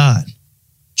 trust God.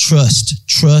 Trust.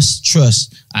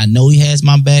 I know he has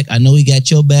my back. I know he got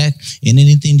your back. And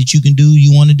anything that you can do,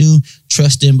 you want to do,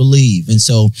 trust and believe. And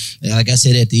so, like I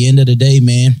said, at the end of the day,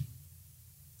 man,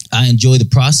 I enjoy the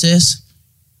process.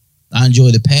 I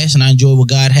enjoy the passion. I enjoy what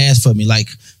God has for me.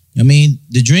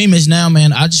 The dream is now,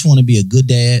 man, I just want to be a good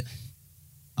dad.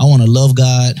 I want to love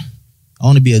God. I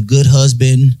want to be a good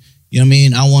husband. You know what I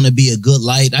mean? I want to be a good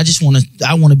light. I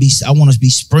want to be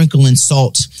sprinkling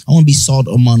salt. I want to be salt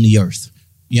among the earth.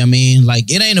 You know what I mean?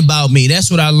 It ain't about me. That's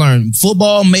what I learned.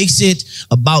 Football makes it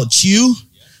about you.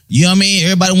 You know what I mean?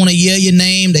 Everybody want to yell your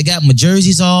name. They got my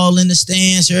jerseys all in the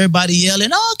stands. Everybody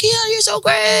yelling, oh, Keon, you're so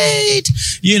great.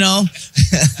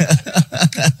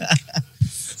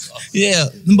 Yeah.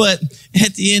 But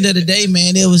at the end of the day,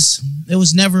 man, it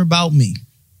was never about me.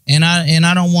 And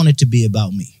I don't want it to be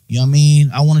about me. You know what I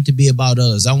mean? I want it to be about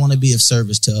others. I want to be of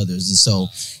service to others. And so,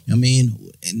 you know what I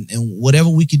mean? And whatever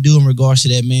we could do in regards to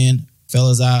that, man,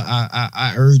 fellas,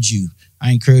 I urge you,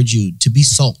 I encourage you to be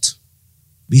salt.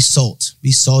 Be salt.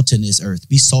 Be salt in this earth.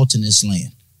 Be salt in this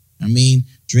land. I mean,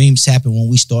 dreams happen when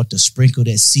we start to sprinkle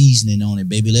that seasoning on it,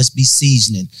 baby. Let's be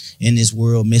seasoning in this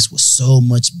world mixed with so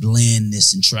much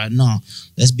blandness and try. No,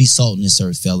 let's be salt in this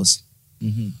earth, fellas.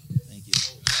 Mm-hmm. Thank you.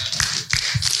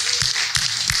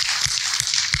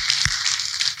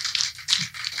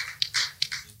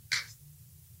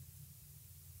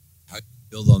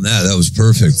 Build on that. That was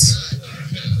perfect.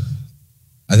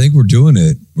 I think we're doing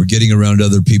it. We're getting around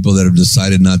other people that have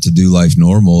decided not to do life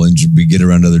normal, and we get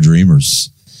around other dreamers.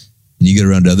 And you get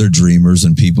around other dreamers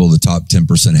and people, the top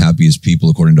 10% happiest people,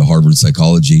 according to Harvard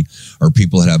psychology, are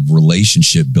people that have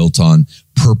relationship built on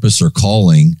purpose or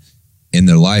calling in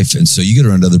their life. And so you get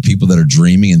around other people that are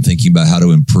dreaming and thinking about how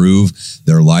to improve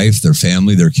their life, their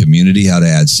family, their community, how to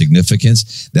add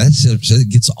significance. That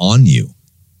gets on you.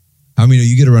 How many of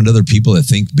you get around other people that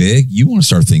think big? You want to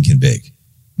start thinking big.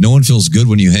 No one feels good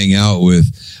when you hang out with,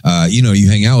 you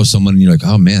hang out with someone and you're like,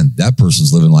 oh man, that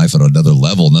person's living life at another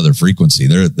level, another frequency.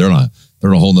 They're on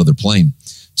a whole nother plane.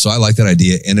 So I like that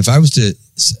idea. And if I was to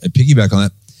piggyback on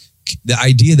that, the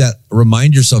idea that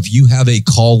remind yourself you have a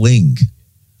calling.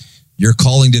 Your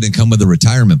calling didn't come with a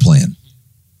retirement plan.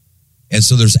 And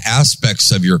so there's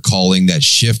aspects of your calling that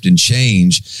shift and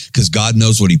change because God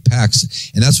knows what he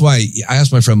packs. And that's why I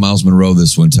asked my friend Miles Monroe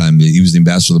this one time. He was the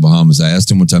ambassador of the Bahamas. I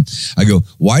asked him one time, I go,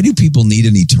 why do people need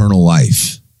an eternal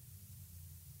life?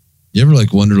 You ever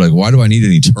wonder, why do I need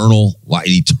an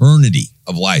eternity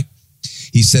of life?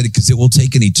 He said, because it will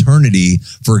take an eternity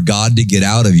for God to get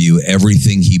out of you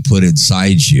everything he put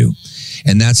inside you.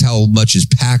 And that's how much is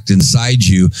packed inside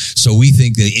you. So we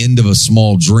think the end of a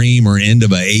small dream or end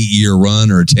of an 8-year run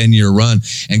or a 10-year run.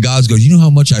 And God goes, you know how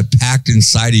much I packed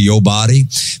inside of your body?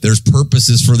 There's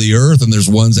purposes for the earth and there's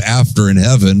ones after in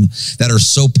heaven that are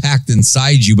so packed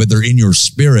inside you, but they're in your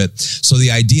spirit. So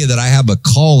the idea that I have a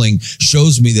calling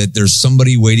shows me that there's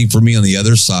somebody waiting for me on the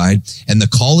other side. And the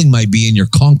calling might be in your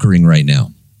conquering right now.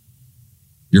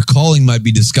 Your calling might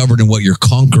be discovered in what you're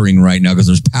conquering right now because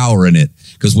there's power in it.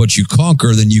 Because what you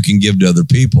conquer, then you can give to other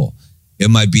people. It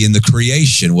might be in the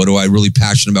creation. What do I really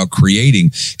passionate about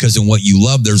creating? Because in what you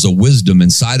love, there's a wisdom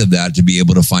inside of that to be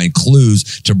able to find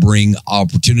clues to bring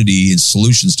opportunity and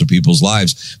solutions to people's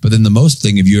lives. But then the most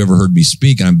thing, if you ever heard me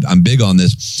speak, and I'm big on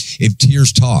this, if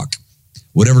tears talk,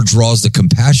 whatever draws the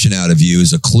compassion out of you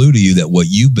is a clue to you that what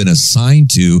you've been assigned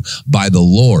to by the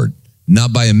Lord,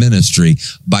 not by a ministry,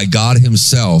 by God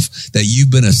himself, that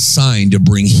you've been assigned to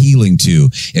bring healing to.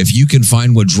 If you can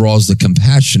find what draws the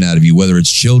compassion out of you, whether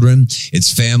it's children,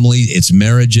 it's family, it's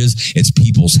marriages, it's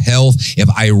people's health. If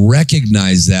I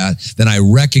recognize that, then I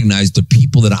recognize the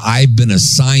people that I've been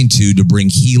assigned to bring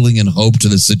healing and hope to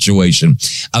the situation.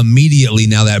 Immediately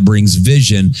now that brings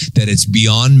vision that it's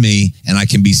beyond me and I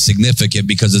can be significant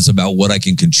because it's about what I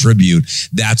can contribute.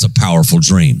 That's a powerful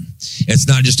dream. It's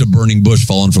not just a burning bush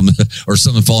falling from or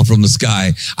something falling from the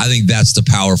sky. I think that's the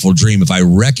powerful dream. If I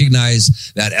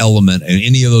recognize that element and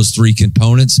any of those three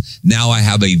components, now I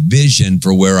have a vision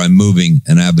for where I'm moving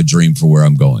and I have a dream for where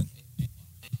I'm going.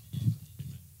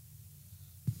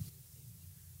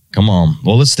 Come on.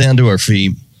 Well, let's stand to our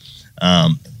feet.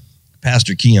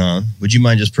 Pastor Keon, would you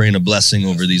mind just praying a blessing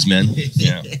over these men?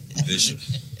 Yeah. Vision.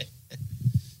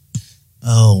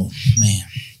 Oh, man.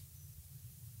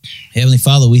 Heavenly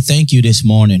Father, we thank you this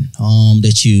morning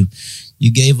that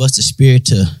you gave us the spirit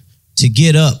to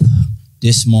get up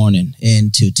this morning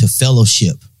and to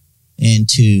fellowship and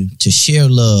to share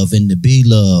love and to be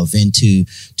love and to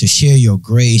share your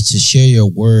grace, to share your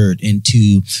word and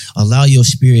to allow your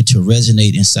spirit to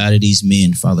resonate inside of these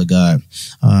men, Father God.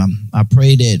 I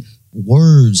pray that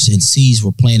words and seeds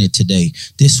were planted today,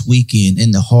 this weekend,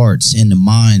 in the hearts and the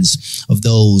minds of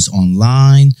those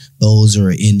online, those who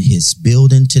are in his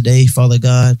building today, Father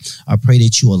God. I pray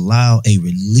that you allow a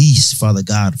release, Father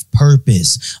God, of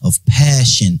purpose, of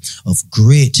passion, of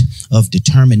grit, of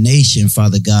determination,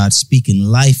 Father God, speaking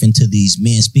life into these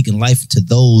men, speaking life into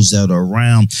those that are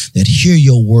around, that hear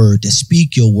your word, that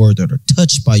speak your word, that are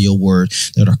touched by your word,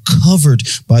 that are covered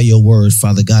by your word,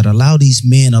 Father God. Allow these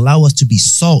men, allow us to be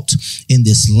salt in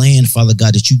this land, Father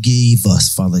God, that you gave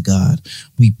us, Father God.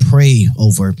 We pray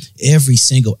over every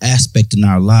single aspect in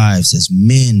our lives as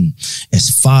men, as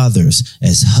fathers,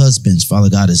 as husbands, Father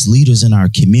God, as leaders in our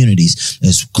communities,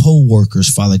 as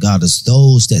co-workers, Father God, as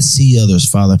those that see others,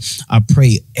 Father. I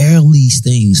pray all these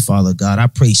things, Father God. I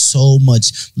pray so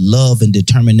much love and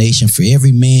determination for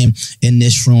every man in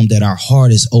this room, that our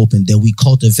heart is open, that we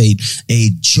cultivate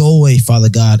a joy, Father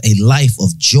God, a life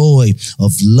of joy,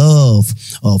 of love,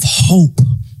 of hope,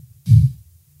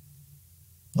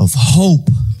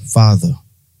 Father,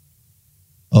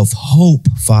 of hope,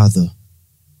 Father.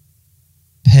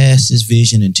 pass this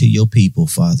vision into your people,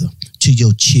 Father, to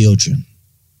your children.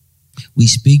 We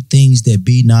speak things that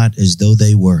be not as though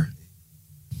they were.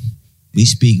 We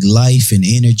speak life and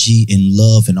energy and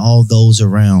love and all those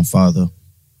around, Father.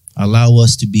 Allow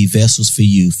us to be vessels for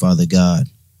you, Father God.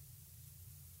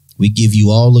 We give you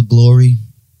all the glory.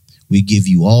 We give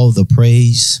you all the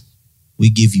praise. We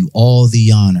give you all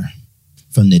the honor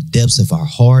from the depths of our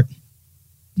heart,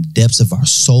 the depths of our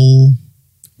soul.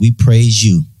 We praise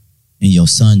you in your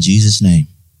Son, Jesus' name.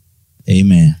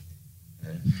 Amen.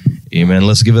 Amen.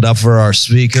 Let's give it up for our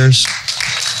speakers.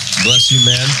 Bless you,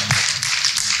 man.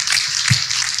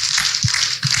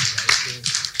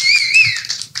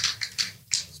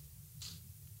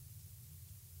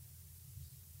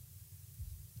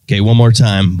 Okay, one more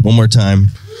time.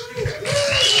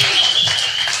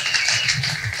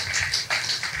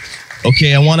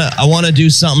 Okay, I want to do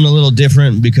something a little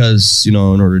different because, in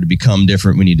order to become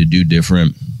different, we need to do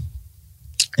different.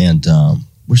 And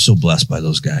we're so blessed by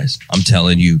those guys. I'm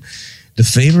telling you, the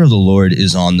favor of the Lord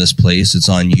is on this place. It's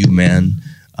on you, man.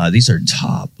 These are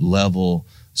top level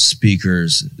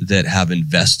speakers that have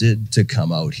invested to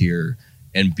come out here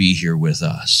and be here with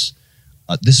us.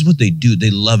 This is what they do. They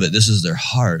love it. This is their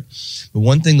heart. But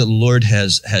one thing that the Lord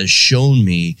has shown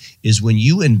me is when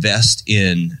you invest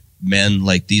in men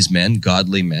like these men,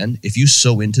 godly men, if you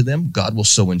sow into them, God will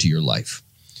sow into your life.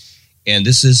 And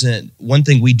this isn't one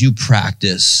thing we do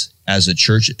practice as a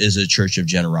church, is a church of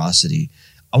generosity.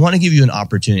 I want to give you an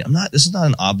opportunity. This is not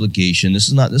an obligation. This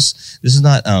is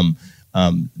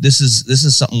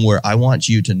something where I want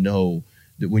you to know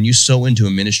that when you sow into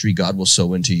a ministry, God will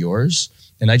sow into yours.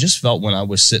 And I just felt when I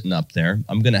was sitting up there,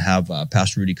 I'm going to have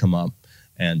Pastor Rudy come up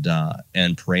and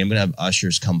pray. I'm going to have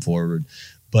ushers come forward,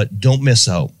 but don't miss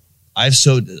out. I'm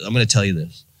going to tell you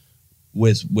this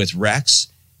with Rex.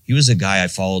 He was a guy I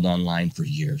followed online for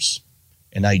years,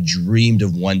 and I dreamed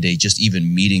of one day just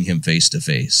even meeting him face to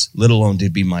face, let alone to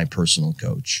be my personal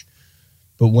coach.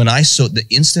 But when the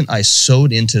instant I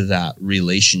sowed into that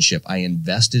relationship, I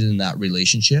invested in that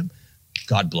relationship,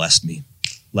 God blessed me.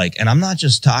 And I'm not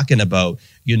just talking about,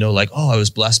 I was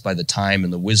blessed by the time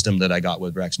and the wisdom that I got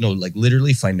with Rex. No,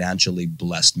 literally financially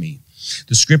blessed me.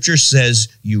 The scripture says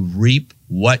you reap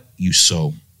what you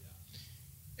sow.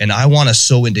 And I want to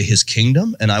sow into his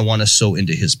kingdom, and I want to sow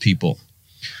into his people.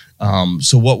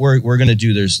 So what we're going to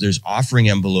do, there's offering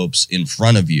envelopes in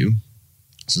front of you.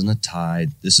 This isn't a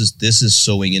tithe. This is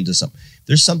sowing into something.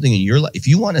 There's something in your life. If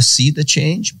you want to see the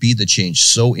change, be the change,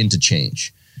 sow into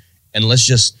change. And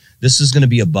this is going to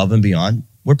be above and beyond.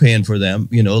 We're paying for them,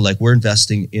 we're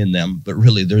investing in them, but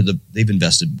really they've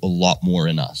invested a lot more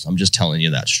in us. I'm just telling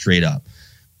you that straight up.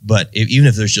 But even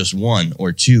if there's just one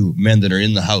or two men that are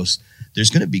in the house, there's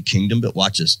going to be kingdom. But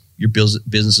watch this. Your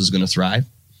business is going to thrive.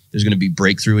 There's going to be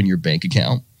breakthrough in your bank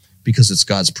account because it's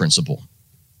God's principle.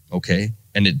 Okay.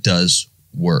 And it does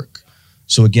work.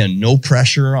 So again, no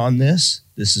pressure on this.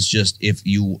 This is just, if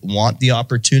you want the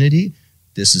opportunity,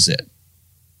 this is it.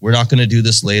 We're not going to do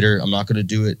this later. I'm not going to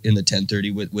do it in the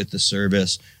 10:30 with the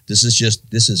service. This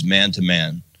is man to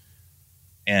man.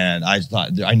 And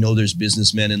I know there's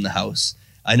businessmen in the house.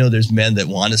 I know there's men that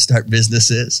want to start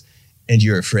businesses, and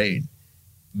you're afraid.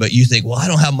 But you think, well, I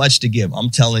don't have much to give. I'm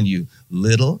telling you,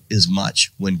 little is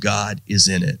much when God is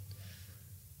in it.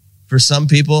 For some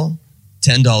people,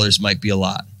 $10 might be a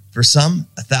lot. For some,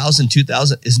 1,000,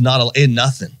 2,000 is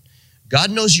nothing.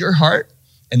 God knows your heart,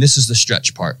 and this is the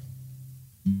stretch part.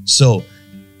 So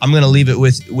I'm going to leave it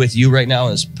with you right now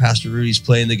as Pastor Rudy's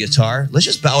playing the guitar. Let's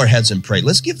just bow our heads and pray.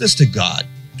 Let's give this to God,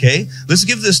 okay? Let's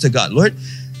give this to God. Lord,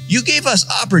 you gave us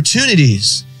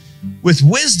opportunities with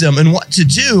wisdom and what to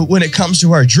do when it comes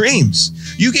to our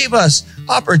dreams. You gave us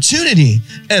opportunity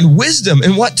and wisdom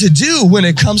and what to do when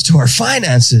it comes to our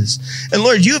finances. And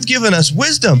Lord, you've given us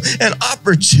wisdom and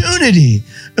opportunity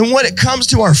and when it comes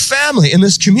to our family in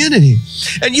this community.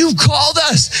 And you've called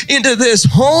us into this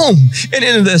home and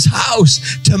into this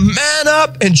house to man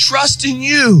up and trust in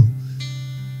you.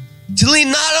 To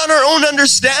lean not on our own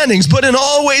understandings, but in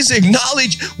all ways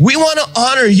acknowledge we want to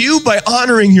honor you by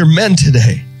honoring your men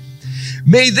today.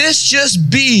 May this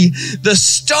just be the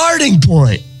starting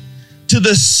point to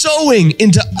the sowing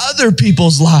into other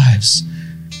people's lives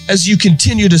as you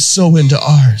continue to sow into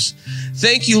ours.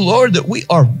 Thank you, Lord, that we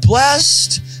are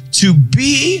blessed to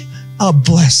be a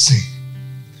blessing.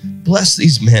 Bless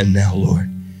these men now, Lord,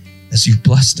 as you've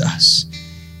blessed us.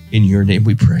 In your name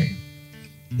we pray.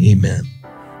 Amen.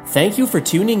 Thank you for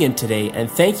tuning in today,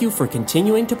 and thank you for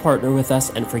continuing to partner with us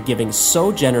and for giving so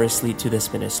generously to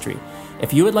this ministry.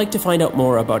 If you would like to find out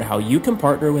more about how you can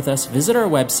partner with us, visit our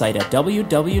website at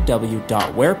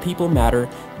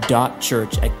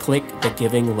www.wherepeoplematter.church and click the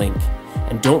giving link.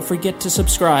 And don't forget to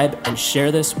subscribe and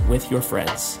share this with your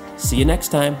friends. See you next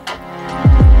time.